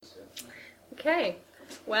Okay,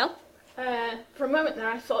 well, for a moment there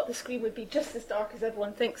I thought the screen would be just as dark as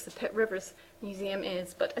everyone thinks the Pitt Rivers Museum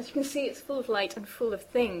is, but as you can see it's full of light and full of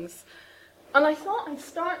things. And I thought I'd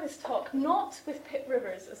start this talk not with Pitt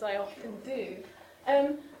Rivers, as I often do,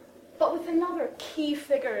 but with another key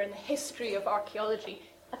figure in the history of archaeology,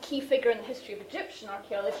 a key figure in the history of Egyptian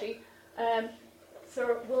archaeology,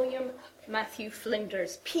 Sir William Matthew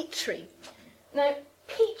Flinders Petrie. Now,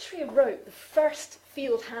 Petrie wrote the first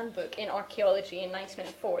field handbook in archaeology in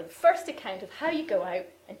 1904, the first account of how you go out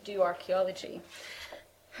and do archaeology.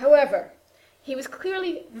 However, he was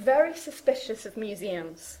clearly very suspicious of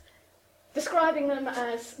museums, describing them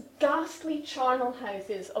as ghastly charnel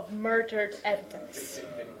houses of murdered evidence.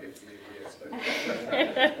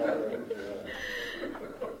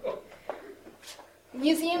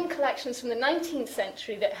 Museum collections from the 19th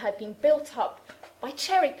century that had been built up by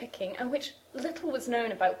cherry-picking and which little was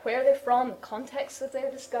known about where they're from, the context of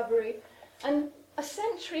their discovery. And a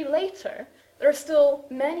century later, there are still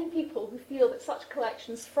many people who feel that such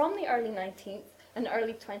collections from the early 19th and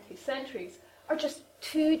early 20th centuries are just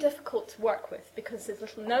too difficult to work with because there's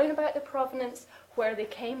little known about their provenance, where they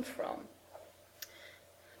came from.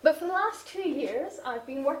 But for the last 2 years, I've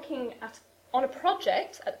been working on a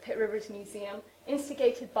project at the Pitt Rivers Museum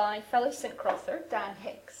instigated by fellow St. Crosser, Dan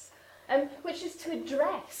Hicks, which is to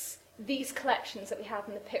address these collections that we have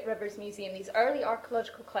in the Pitt Rivers Museum, these early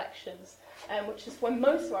archaeological collections, which is when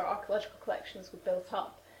most of our archaeological collections were built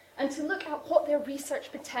up, and to look at what their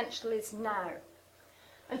research potential is now.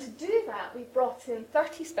 And to do that, we've brought in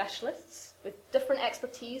 30 specialists with different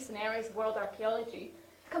expertise in areas of world archaeology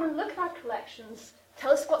to come and look at our collections,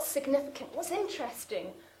 tell us what's significant, what's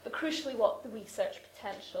interesting, but crucially what the research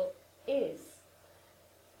potential is.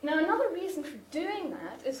 Now, another reason for doing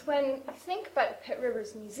that is when you think about the Pitt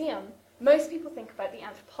Rivers Museum, most people think about the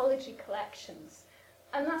anthropology collections,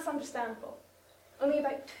 and that's understandable. Only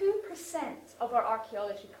about 2% of our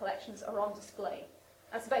archaeology collections are on display.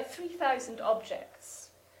 That's about 3,000 objects.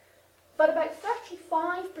 But about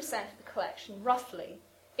 35% of the collection, roughly,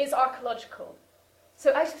 is archaeological.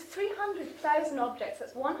 So out of 300,000 objects,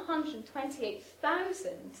 that's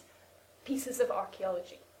 128,000 pieces of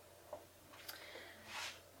archaeology.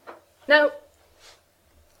 Now,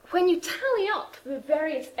 when you tally up the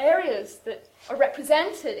various areas that are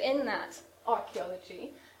represented in that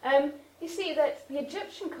archaeology, you see that the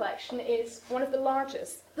Egyptian collection is one of the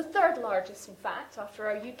largest, the third largest, in fact, after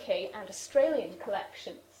our UK and Australian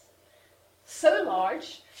collections. So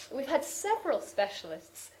large that we've had several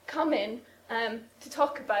specialists come in to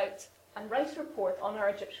talk about and write a report on our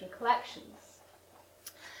Egyptian collections.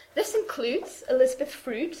 This includes Elizabeth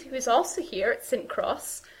Froude, who is also here at St.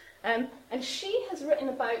 Cross, and she has written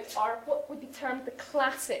about what would be termed the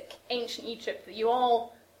classic ancient Egypt that you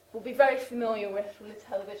all will be very familiar with from the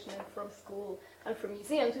television and from school and from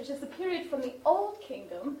museums, which is the period from the Old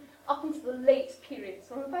Kingdom up into the late period,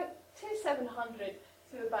 so from about 2700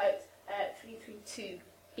 to about 332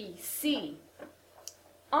 BC.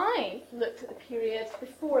 I looked at the period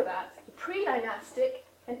before that, the pre-dynastic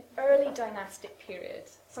and early dynastic period.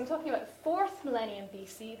 So I'm talking about the 4th millennium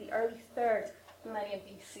BC, the early 3rd millennium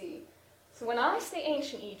BC. So when I say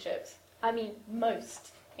ancient Egypt, I mean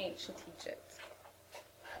most ancient Egypt.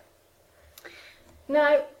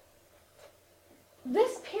 Now,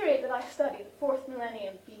 this period that I studied, the 4th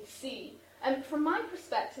millennium BC, and from my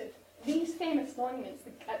perspective, these famous monuments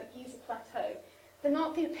at the Giza Plateau, they're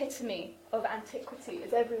not the epitome of antiquity,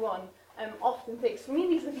 as everyone often thinks. For me,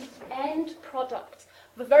 these are the end product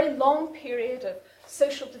of a very long period of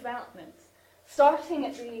social development, starting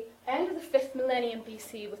at the end of the 5th millennium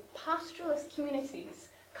BC with pastoralist communities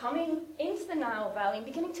coming into the Nile Valley and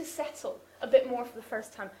beginning to settle a bit more for the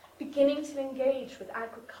first time, beginning to engage with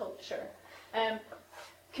agriculture.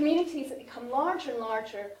 Communities that become larger and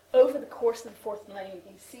larger over the course of the 4th millennium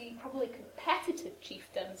BC, probably competitive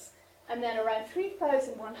chiefdoms, and then around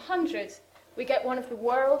 3100 we get one of the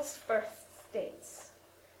world's first states.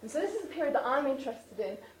 And so this is a period that I'm interested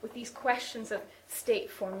in with these questions of state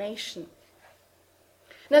formation.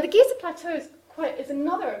 Now, the Giza Plateau is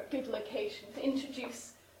another good location to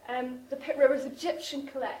introduce the Pitt Rivers Egyptian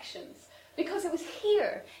collections, because it was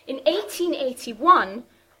here in 1881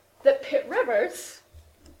 that Pitt Rivers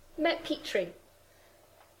met Petrie.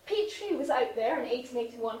 Petrie was out there in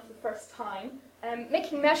 1881 for the first time,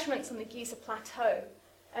 making measurements on the Giza Plateau.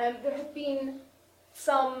 There had been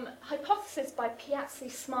some hypothesis by Piazzi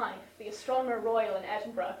Smythe, the astronomer royal in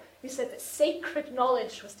Edinburgh, who said that sacred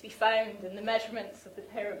knowledge was to be found in the measurements of the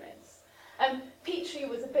pyramids. Petrie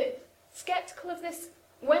was a bit sceptical of this,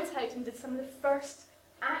 went out and did some of the first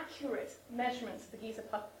accurate measurements of the Giza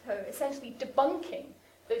Plateau, essentially debunking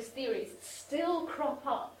those theories still crop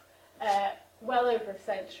up well over a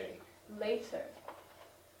century later.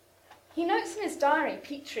 He notes in his diary,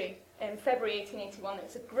 Petrie, in February 1881, that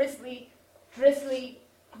it's a grisly, drizzly,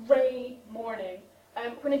 grey morning,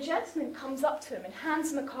 when a gentleman comes up to him and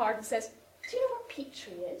hands him a card and says, "Do you know what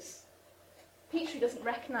Petrie is?" Petrie doesn't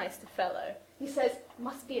recognise the fellow. He says,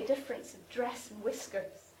 "Must be a difference of dress and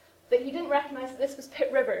whiskers." But he didn't recognise that this was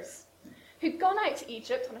Pitt Rivers, who'd gone out to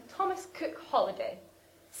Egypt on a Thomas Cook holiday,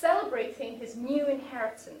 celebrating his new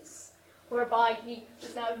inheritance, whereby he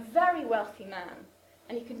was now a very wealthy man,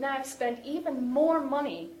 and he could now spend even more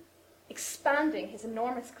money expanding his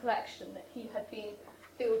enormous collection that he had been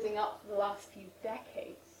building up for the last few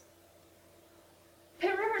decades.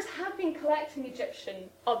 Pitt Rivers had been collecting Egyptian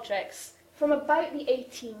objects from about the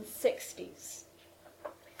 1860s.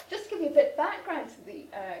 Just to give you a bit of background to the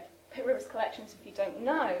Pitt Rivers collections, if you don't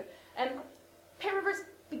know, Pitt Rivers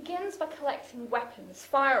begins by collecting weapons,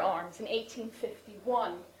 firearms, in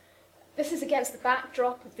 1851. This is against the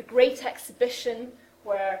backdrop of the Great Exhibition,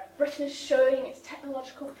 where Britain is showing its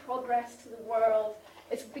technological progress to the world.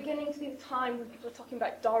 It's beginning to be the time when people are talking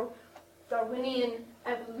about Darwinian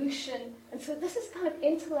evolution. And so this is kind of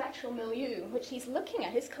intellectual milieu in which he's looking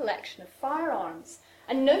at his collection of firearms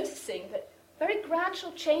and noticing that very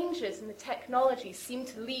gradual changes in the technology seem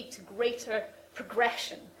to lead to greater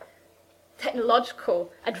progression,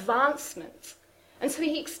 technological advancement. And so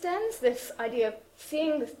he extends this idea of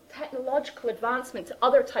seeing this technological advancement to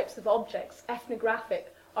other types of objects,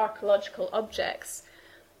 ethnographic, archaeological objects.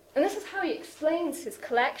 And this is how he explains his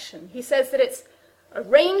collection. He says that it's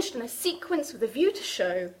arranged in a sequence with a view to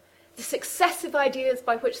show the successive ideas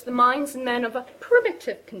by which the minds and men of a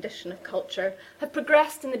primitive condition of culture have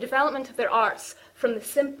progressed in the development of their arts from the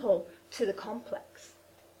simple to the complex.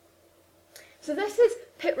 So this is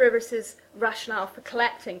Pitt Rivers' rationale for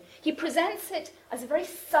collecting. He presents it as a very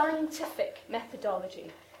scientific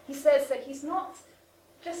methodology. He says that he's not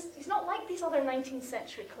like these other 19th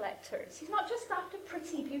century collectors. He's not just after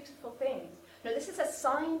pretty, beautiful things. No, this is a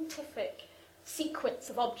scientific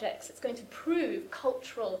sequence of objects that's going to prove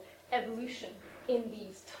cultural evolution in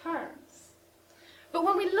these terms. But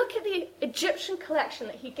when we look at the Egyptian collection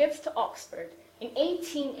that he gives to Oxford in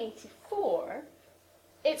 1884,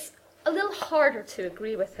 it's a little harder to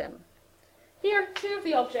agree with him. Here are two of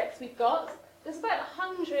the objects we've got. There's about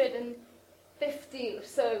 150 or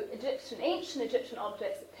so ancient Egyptian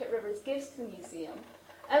objects that Pitt Rivers gives to the museum.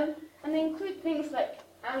 And they include things like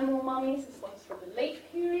animal mummies, this one's from the late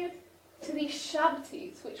period, to these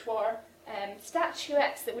shabtis, which were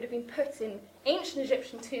statuettes that would have been put in ancient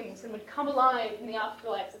Egyptian tombs and would come alive in the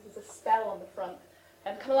afterlife. So there's a spell on the front.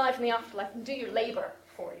 Come alive in the afterlife and do your labour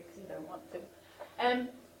for you, because you don't want to.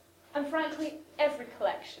 And frankly, every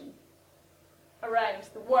collection around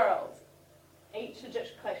the world, ancient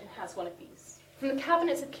Egyptian collection, has one of these. From the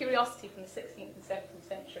cabinets of curiosity from the 16th and 17th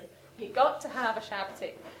century, you've got to have a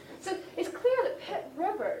shabti. So it's clear that Pitt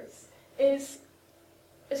Rivers is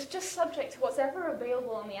just subject to what's ever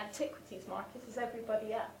available on the antiquities market as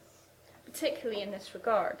everybody else, particularly in this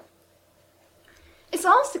regard. It's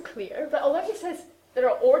also clear that although he says there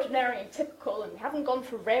are ordinary and typical and we haven't gone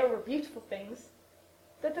for rare or beautiful things,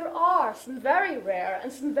 that there are some very rare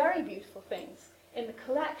and some very beautiful things in the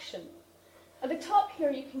collection. At the top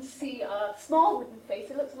here you can see a small wooden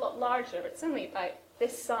face. It looks a lot larger, but it's only about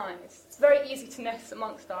this size. It's very easy to miss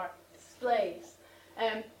amongst our displays.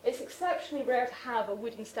 It's exceptionally rare to have a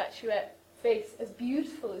wooden statuette face as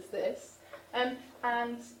beautiful as this. And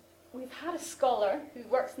we've had a scholar who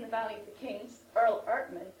works in the Valley of the Kings, Earl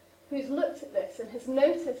Ertman, who's looked at this and has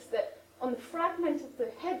noticed that on the fragment of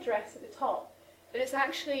the headdress at the top, that it's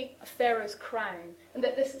actually a pharaoh's crown, and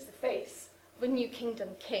that this is the face of a New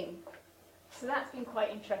Kingdom king. So that's been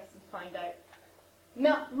quite interesting to find out.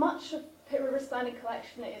 Much of Pitt Rivers' standing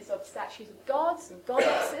collection is of statues of gods and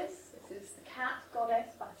goddesses. This is the cat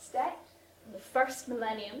goddess Bastet from the 1st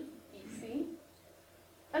millennium BC.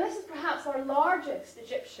 And this is perhaps our largest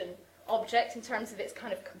Egyptian object in terms of its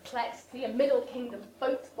kind of complexity, a Middle Kingdom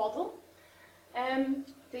boat model,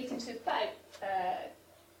 dating to about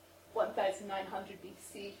 1900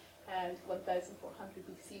 BC and 1400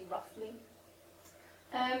 BC roughly.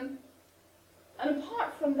 And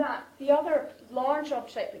apart from that, the other large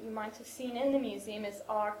object that you might have seen in the museum is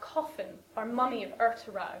our coffin, our mummy of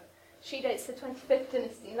Ertugrul. She dates the 25th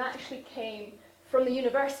dynasty, and that actually came from the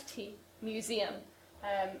University Museum.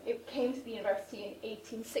 It came to the university in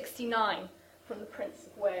 1869 from the Prince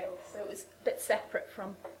of Wales, so it was a bit separate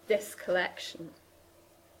from this collection.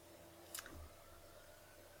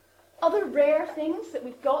 Other rare things that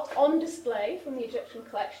we've got on display from the Egyptian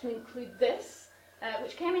collection include this.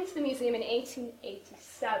 which came into the museum in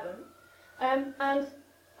 1887. And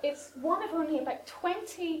it's one of only about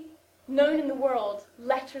 20 known in the world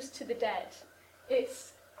letters to the dead.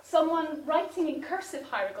 It's someone writing in cursive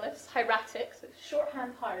hieroglyphs, hieratic, so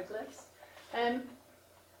shorthand hieroglyphs,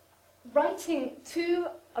 writing to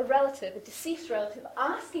a relative, a deceased relative,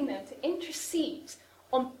 asking them to intercede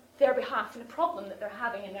on their behalf in a problem that they're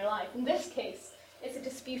having in their life. In this case, it's a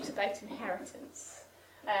dispute about inheritance.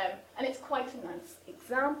 And it's quite a nice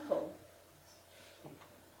example.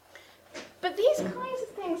 But these kinds of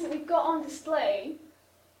things that we've got on display,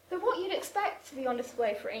 they're what you'd expect to be on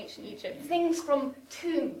display for ancient Egypt. Things from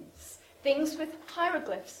tombs, things with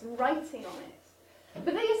hieroglyphs and writing on it.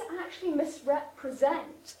 But these actually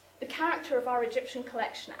misrepresent the character of our Egyptian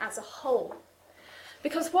collection as a whole.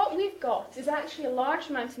 Because what we've got is actually a large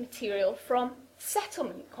amount of material from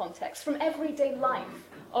settlement context, from everyday life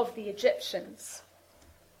of the Egyptians.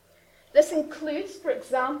 This includes, for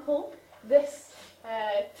example, this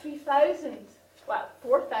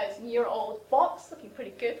 4,000-year-old box, looking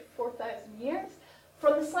pretty good for 4,000 years,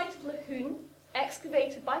 from the site of Lahoun,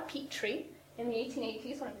 excavated by Petrie in the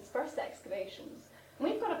 1880s, one of his first excavations. And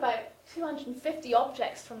we've got about 250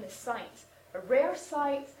 objects from this site, a rare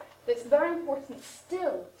site that's very important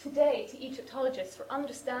still today to Egyptologists for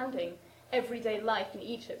understanding everyday life in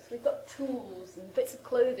Egypt. So we've got tools and bits of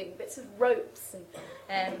clothing, bits of ropes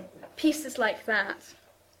and pieces like that.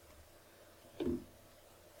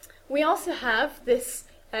 We also have this,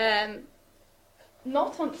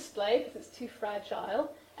 not on display because it's too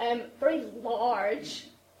fragile, very large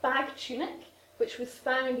bag tunic, which was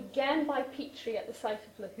found again by Petrie at the site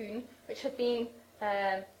of Lahoun, which had been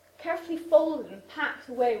carefully folded and packed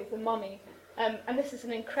away with the mummy. And this is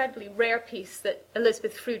an incredibly rare piece that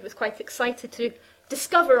Elizabeth Froude was quite excited to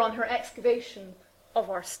discover on her excavation of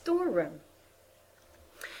our storeroom.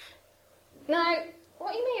 Now,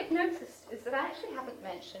 what you may have noticed is that I actually haven't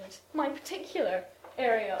mentioned my particular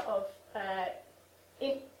area of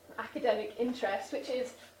academic interest, which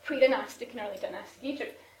is pre-dynastic and early dynastic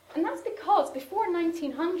Egypt. And that's because before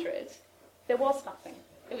 1900, there was nothing.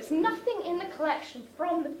 There was nothing in the collection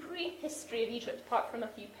from the prehistory of Egypt apart from a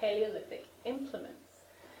few Paleolithic implements.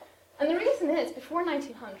 And the reason is, before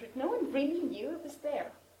 1900, no one really knew it was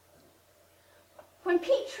there. When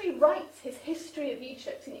Petrie writes his History of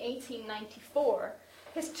Egypt in 1894,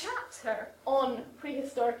 his chapter on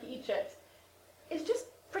prehistoric Egypt is just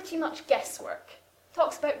pretty much guesswork.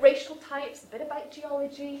 Talks about racial types, a bit about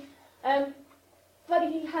geology, but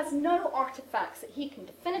he has no artifacts that he can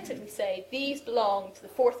definitively say these belong to the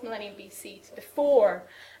 4th millennium BC, to before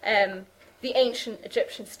the ancient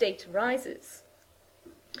Egyptian state arises.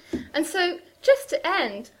 And so, just to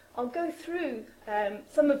end, I'll go through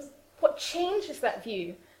some of what changes that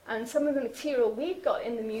view and some of the material we've got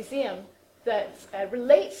in the museum that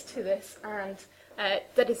relates to this and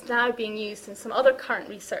that is now being used in some other current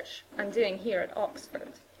research I'm doing here at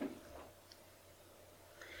Oxford.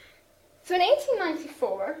 So in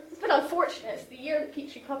 1894, it's a bit unfortunate, it's the year that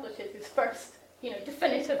Petrie publishes his first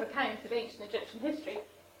definitive account of ancient Egyptian history,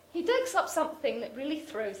 he digs up something that really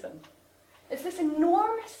throws him. It's this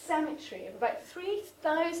enormous cemetery of about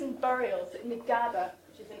 3,000 burials at Nagada,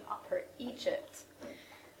 which is in Upper Egypt.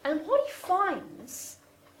 And what he finds,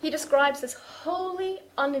 he describes as wholly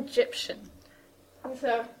un-Egyptian. And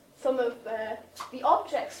so some of the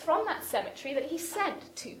objects from that cemetery that he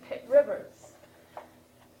sent to Pitt Rivers.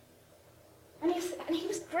 And he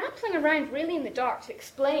was grappling around really in the dark to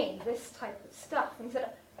explain this type of stuff. And he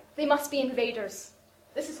said, they must be invaders.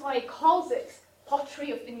 This is why he calls it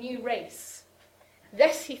pottery of the new race.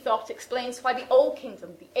 This, he thought, explains why the Old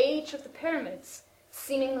Kingdom, the age of the pyramids,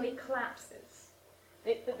 seemingly collapses.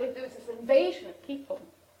 There was this invasion of people.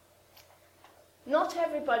 Not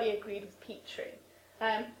everybody agreed with Petrie.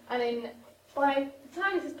 By the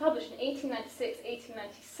time this is published in 1896,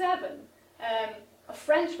 1897, a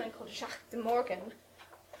Frenchman called Jacques de Morgan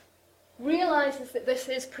realizes that this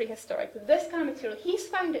is prehistoric, that this kind of material, he's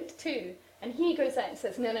found it too, and he goes out and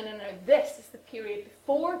says, no, this is the period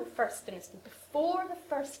before the first dynasty, before the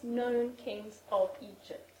first known kings of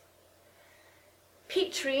Egypt.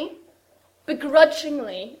 Petrie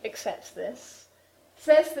begrudgingly accepts this,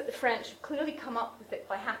 says that the French have clearly come up with it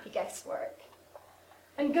by happy guesswork,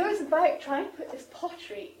 and goes about trying to put this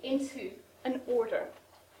pottery into an order.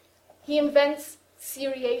 He invents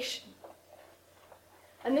seriation.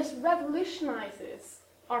 And this revolutionizes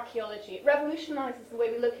archaeology. It revolutionizes the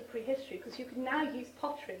way we look at prehistory, because you can now use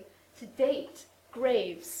pottery to date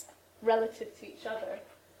graves relative to each other.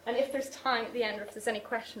 And if there's time at the end, or if there's any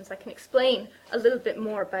questions, I can explain a little bit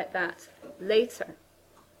more about that later.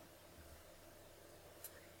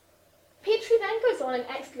 Petrie then goes on and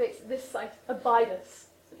excavates this site, Abydos.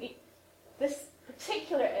 So this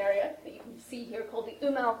particular area that you can see here called the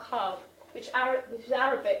al-Kab, which is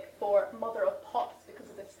Arabic for mother of pots, because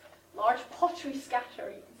of this large pottery scatter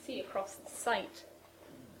you can see across the site.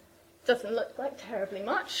 Doesn't look like terribly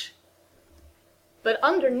much, but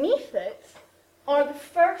underneath it are the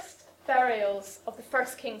first burials of the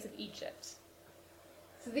first kings of Egypt.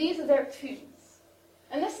 So these are their tombs.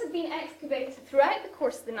 And this had been excavated throughout the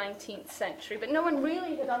course of the 19th century, but no one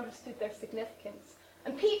really had understood their significance.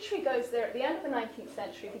 And Petrie goes there at the end of the 19th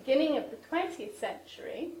century, beginning of the 20th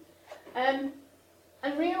century, and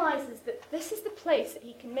realizes that this is the place that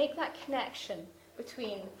he can make that connection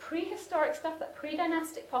between the prehistoric stuff, that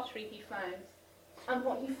pre-dynastic pottery he found, and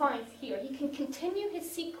what he finds here. He can continue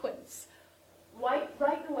his sequence right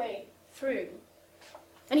the way through.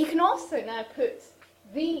 And he can also now put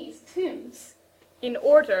these tombs in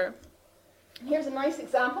order. And here's a nice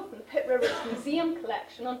example from the Pitt Rivers Museum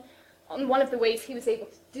collection on one of the ways he was able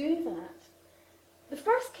to do that. The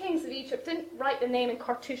first kings of Egypt didn't write their name in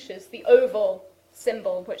cartouches, the oval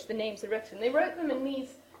symbol in which the names are written. They wrote them in these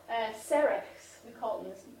serifs, we call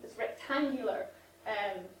them, this rectangular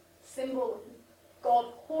symbol with the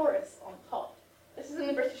god Horus on top. This is in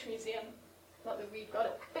the British Museum, not that we've got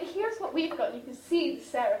it. But here's what we've got. You can see the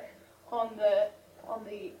serif on the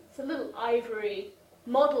it's a little ivory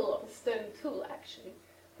model of a stone tool, actually.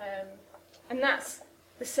 And that's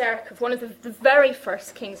the serif of one of the very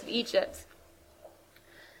first kings of Egypt.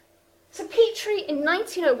 So Petrie, in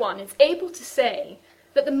 1901, is able to say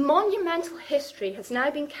that the monumental history has now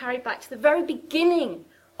been carried back to the very beginning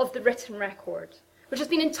of the written record, which has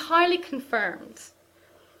been entirely confirmed.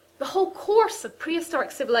 The whole course of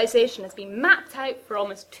prehistoric civilization has been mapped out for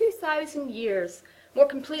almost 2,000 years, more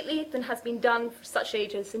completely than has been done for such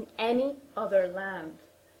ages in any other land.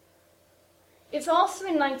 It's also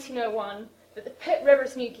in 1901 that the Pitt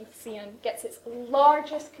Rivers Museum gets its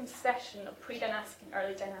largest concession of pre-dynastic and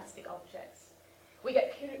early dynastic objects. We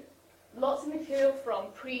get lots of material from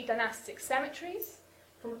pre-dynastic cemeteries,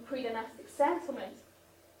 from pre-dynastic settlements,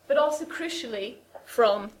 but also, crucially,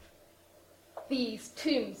 from these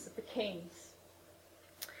tombs of the kings.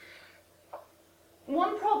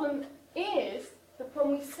 One problem is that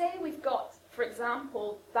when we say we've got, for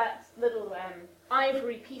example, that little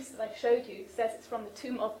ivory piece that I showed you, says it's from the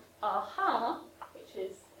tomb of Aha, which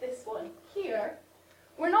is this one here,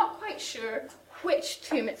 we're not quite sure which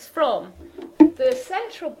tomb it's from. The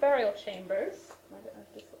central burial chambers, I don't know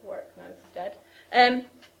if this will work, no, it's dead,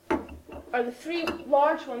 are the three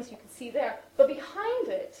large ones you can see there, but behind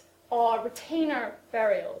it are retainer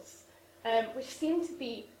burials, which seem to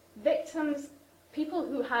be victims, people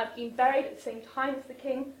who have been buried at the same time as the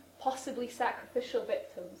king, possibly sacrificial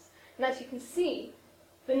victims. And as you can see,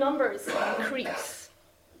 the numbers increase.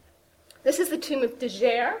 This is the tomb of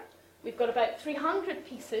Degere. We've got about 300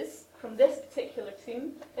 pieces from this particular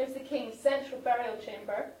tomb. There's the king's central burial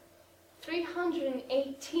chamber.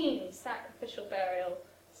 318 sacrificial burials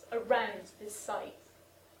around this site.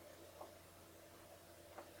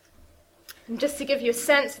 And just to give you a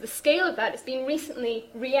sense of the scale of that, it's been recently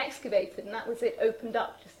re-excavated, and that was it opened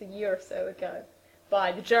up just a year or so ago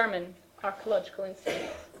by the German Archaeological Institute.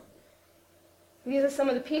 These are some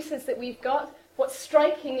of the pieces that we've got. What's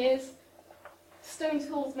striking is stone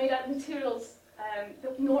tools made out of materials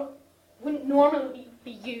that wouldn't normally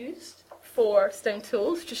be used for stone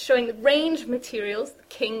tools, just showing the range of materials the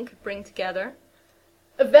king could bring together.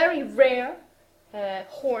 A very rare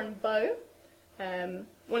horn bow,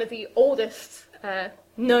 one of the oldest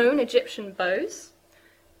known Egyptian bows.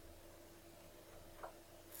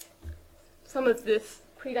 Some of this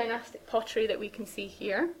pre-dynastic pottery that we can see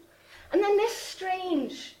here. And then this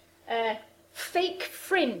strange fake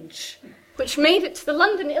fringe, which made it to the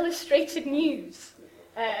London Illustrated News,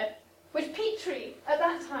 which Petrie, at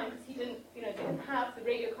that time, because he didn't have the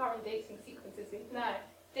radiocarbon dating sequences we have now,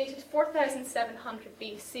 dated 4,700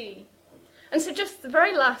 BC. And so just the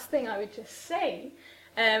very last thing I would just say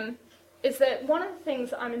is that one of the things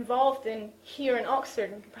that I'm involved in here in Oxford,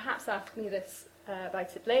 and you can perhaps ask me this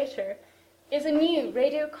about it later, is a new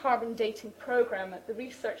radiocarbon dating program at the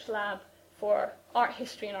Research Lab for Art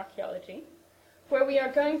History and Archaeology, where we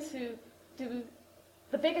are going to do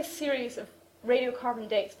the biggest series of radiocarbon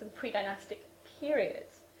dates for the pre-dynastic period.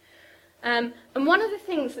 And one of the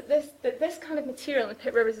things that this kind of material in the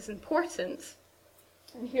Pitt Rivers is important,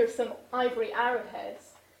 and here's some ivory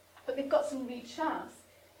arrowheads, but they've got some reed shafts,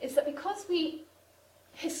 is that because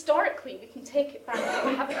historically, we can take it back,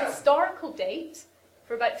 we have a historical date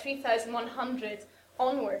for about 3,100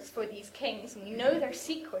 onwards for these kings, and we know their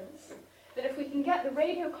sequence, that if we can get the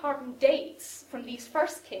radiocarbon dates from these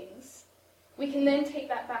first kings we can then take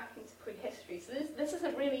that back into prehistory. So this is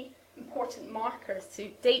a really important marker to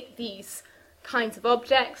date these kinds of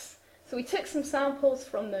objects. So we took some samples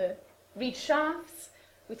from the reed shafts,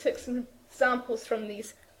 we took some samples from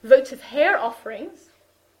these votive hair offerings,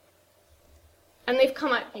 and they've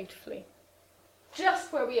come out beautifully.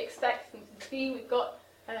 Just where we expect them to be. We've got,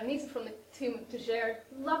 these are from the tomb of Djeer,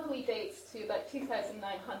 lovely dates to about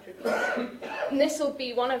 2,900 BC. And this will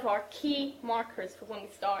be one of our key markers for when we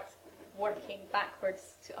start working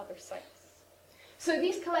backwards to other sites. So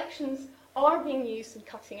these collections are being used in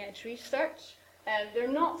cutting-edge research.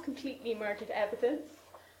 They're not completely murdered evidence.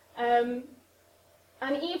 And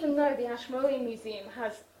even though the Ashmolean Museum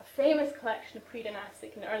has a famous collection of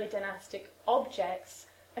pre-dynastic and early dynastic objects,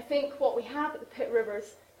 I think what we have at the Pitt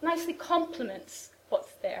Rivers nicely complements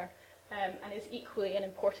what's there and is equally an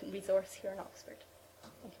important resource here in Oxford.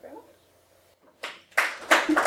 Thank you very much.